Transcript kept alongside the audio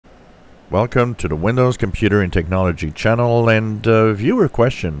Welcome to the Windows Computer and Technology channel and viewer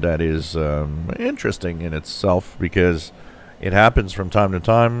question that is interesting in itself because it happens from time to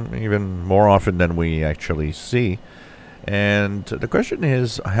time, even more often than we actually see. And the question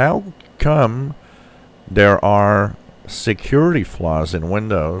is, how come there are security flaws in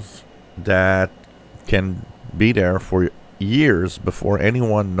Windows that can be there for years before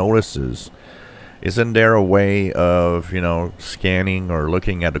anyone notices? Isn't there a way of, scanning or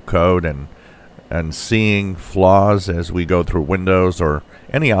looking at the code and seeing flaws as we go through Windows or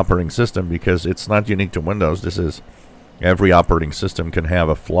any operating system? Because it's not unique to Windows. This is every operating system can have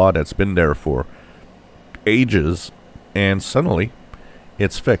a flaw that's been there for ages, and suddenly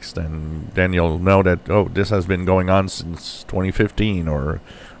it's fixed, and then you'll know that, oh, this has been going on since 2015 or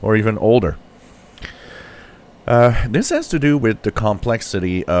even older. This has to do with the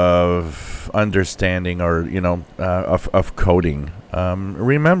complexity of understanding or, of coding.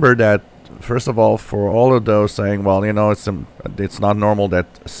 Remember that, first of all, for all of those saying, well, it's not normal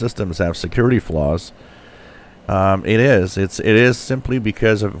that systems have security flaws. It is simply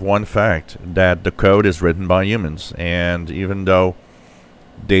because of one fact, that the code is written by humans. And even though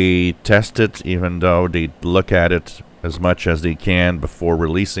they test it, even though they look at it as much as they can before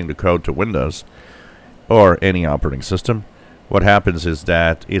releasing the code to Windows, or any operating system, what happens is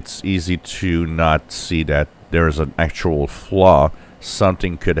that it's easy to not see that there is an actual flaw.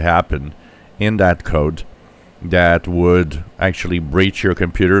 Something could happen in that code that would actually breach your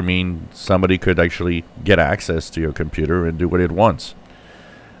computer, mean somebody could actually get access to your computer and do what it wants.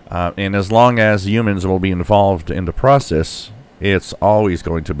 And as long as humans will be involved in the process, it's always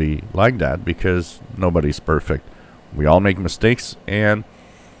going to be like that because nobody's perfect. We all make mistakes, and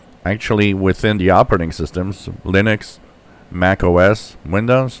actually, within the operating systems, Linux, Mac OS,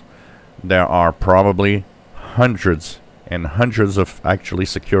 Windows, there are probably hundreds and hundreds of actually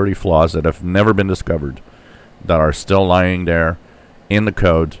security flaws that have never been discovered, that are still lying there in the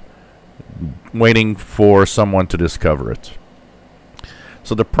code, waiting for someone to discover it.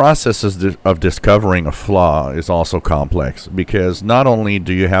 So the process of discovering a flaw is also complex, because not only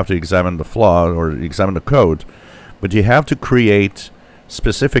do you have to examine the flaw or examine the code, but you have to create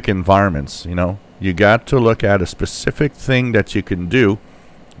specific environments. You got to look at a specific thing that you can do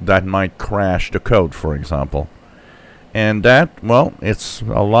that might crash the code, for example. And that, well, it's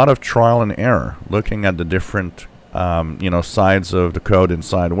a lot of trial and error, looking at the different sides of the code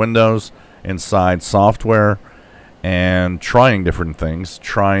inside Windows, inside software, and trying different things,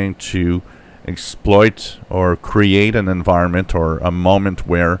 trying to exploit or create an environment or a moment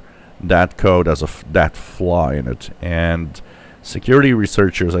where that code has that flaw in it. And security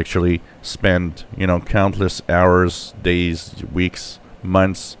researchers actually spend, countless hours, days, weeks,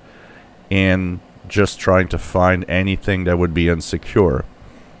 months in just trying to find anything that would be insecure.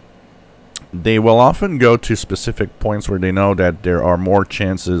 They will often go to specific points where they know that there are more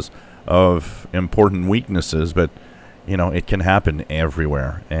chances of important weaknesses, but, it can happen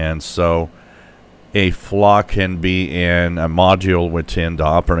everywhere. And so a flaw can be in a module within the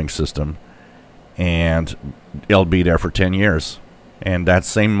operating system, and it'll be there for 10 years. And that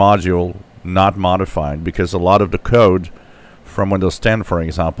same module not modified, because a lot of the code from Windows 10, for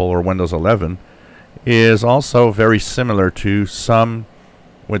example, or Windows 11 is also very similar to some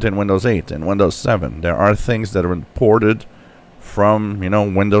within Windows 8 and Windows 7. There are things that are imported from,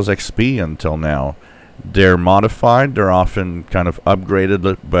 Windows XP until now. They're modified, they're often kind of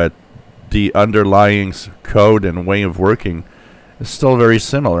upgraded, but the underlying code and way of working is still very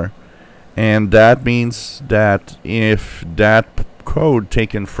similar. And that means that if that code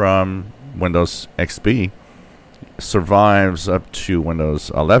taken from Windows XP survives up to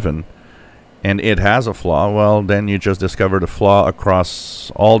Windows 11 and it has a flaw, well, then you just discovered a flaw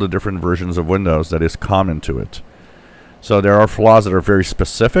across all the different versions of Windows that is common to it. So there are flaws that are very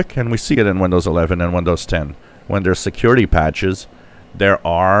specific, and we see it in Windows 11 and Windows 10. When there's security patches, there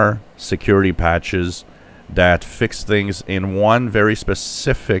are security patches that fix things in one very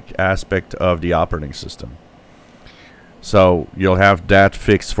specific aspect of the operating system. So you'll have that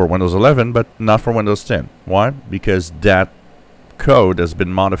fixed for Windows 11, but not for Windows 10. Why? Because that code has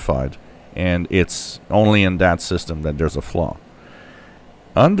been modified, and it's only in that system that there's a flaw.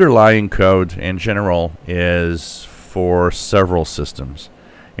 Underlying code in general is for several systems.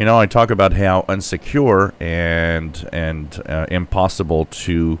 I talk about how unsecure and impossible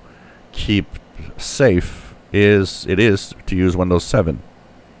to keep safe it is to use Windows 7.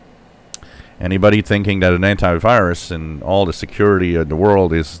 Anybody thinking that an antivirus and all the security in the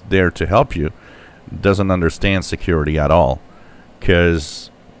world is there to help you doesn't understand security at all, because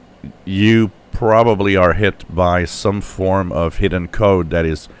you probably are hit by some form of hidden code that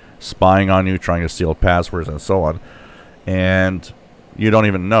is spying on you, trying to steal passwords and so on, and you don't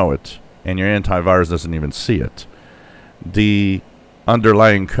even know it, and your antivirus doesn't even see it. The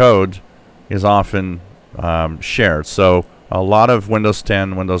underlying code is often shared. So a lot of Windows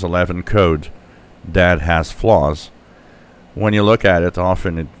 10, Windows 11 code that has flaws, when you look at it,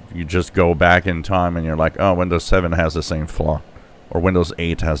 often you just go back in time and you're like, oh, Windows 7 has the same flaw, or Windows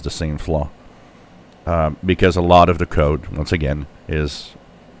 8 has the same flaw. Because a lot of the code, once again, is,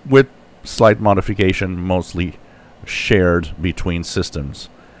 with slight modification, mostly shared between systems.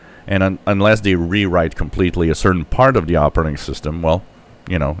 And unless they rewrite completely a certain part of the operating system, well,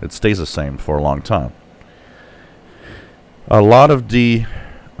 you know, it stays the same for a long time. A lot of the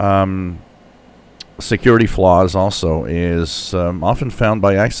security flaws also is often found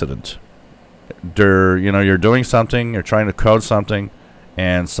by accident. You're doing something, you're trying to code something,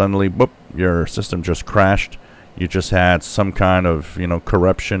 and suddenly, boop, your system just crashed. You just had some kind of,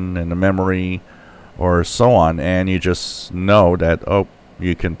 corruption in the memory or so on, and you just know that, oh,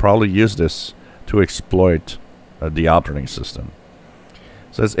 you can probably use this to exploit the operating system.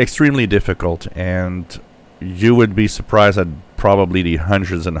 So it's extremely difficult, and you would be surprised at probably the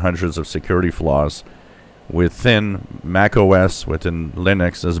hundreds and hundreds of security flaws within macOS, within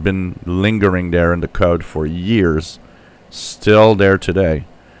Linux, has been lingering there in the code for years, still there today,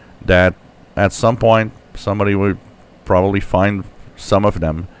 that at some point somebody would probably find some of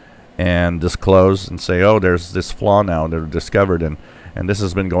them and disclose and say, oh, there's this flaw now they're discovered, and this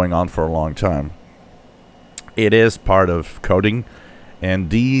has been going on for a long time. It is part of coding, and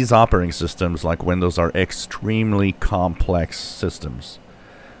these operating systems like Windows are extremely complex systems.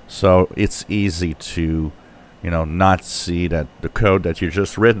 So it's easy to, not see that the code that you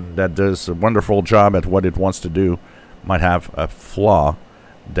just written that does a wonderful job at what it wants to do might have a flaw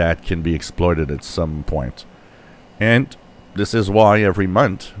that can be exploited at some point. And this is why every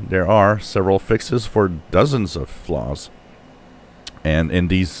month there are several fixes for dozens of flaws. And in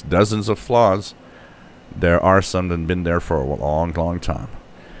these dozens of flaws, there are some that have been there for a long, long time.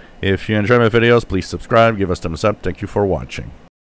 If you enjoy my videos, please subscribe, give us thumbs up. Thank you for watching.